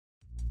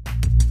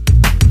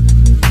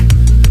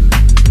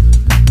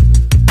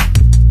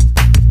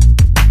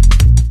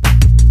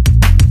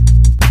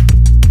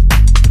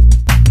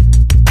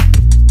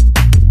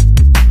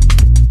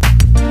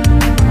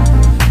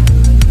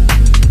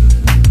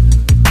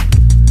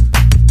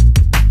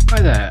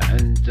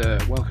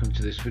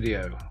this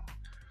video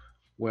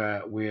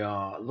where we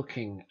are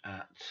looking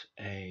at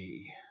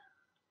a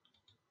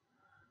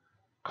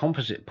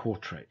composite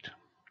portrait,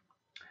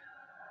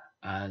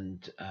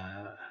 and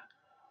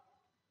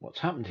what's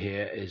happened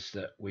here is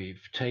that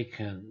we've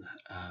taken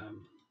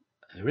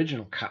the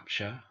original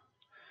capture,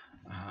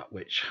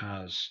 which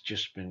has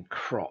just been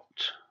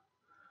cropped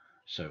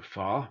so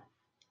far,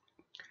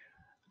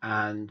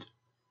 and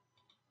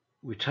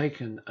we've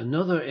taken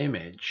another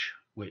image,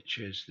 which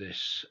is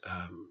this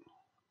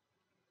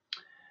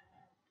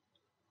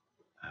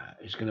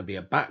is going to be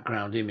a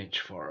background image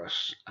for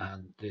us,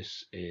 and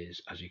this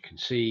is, as you can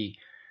see,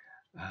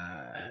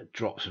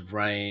 drops of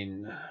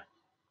rain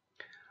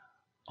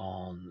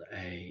on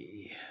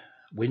a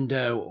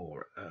window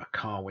or a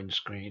car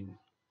windscreen,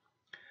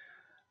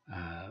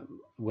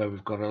 where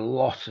we've got a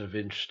lot of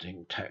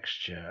interesting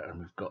texture, and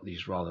we've got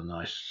these rather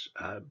nice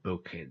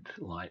bokeh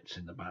lights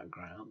in the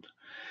background.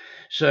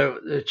 So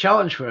the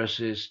challenge for us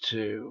is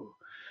to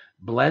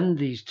blend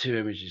these two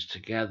images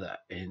together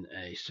in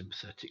a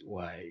sympathetic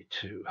way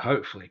to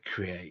hopefully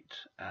create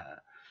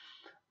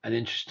an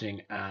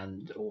interesting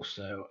and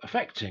also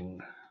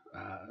affecting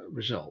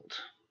result.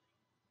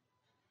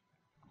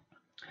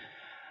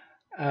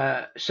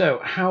 So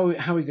how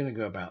are we going to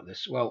go about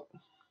this? Well,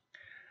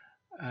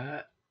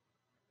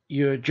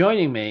 you're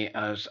joining me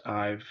as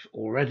I've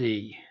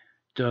already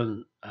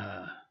done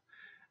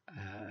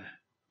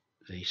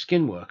the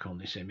skin work on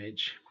this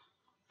image.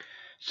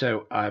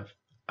 So I've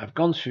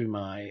gone through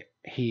my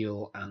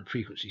heel and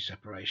frequency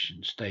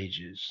separation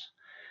stages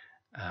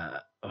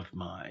of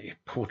my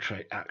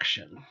portrait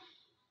action,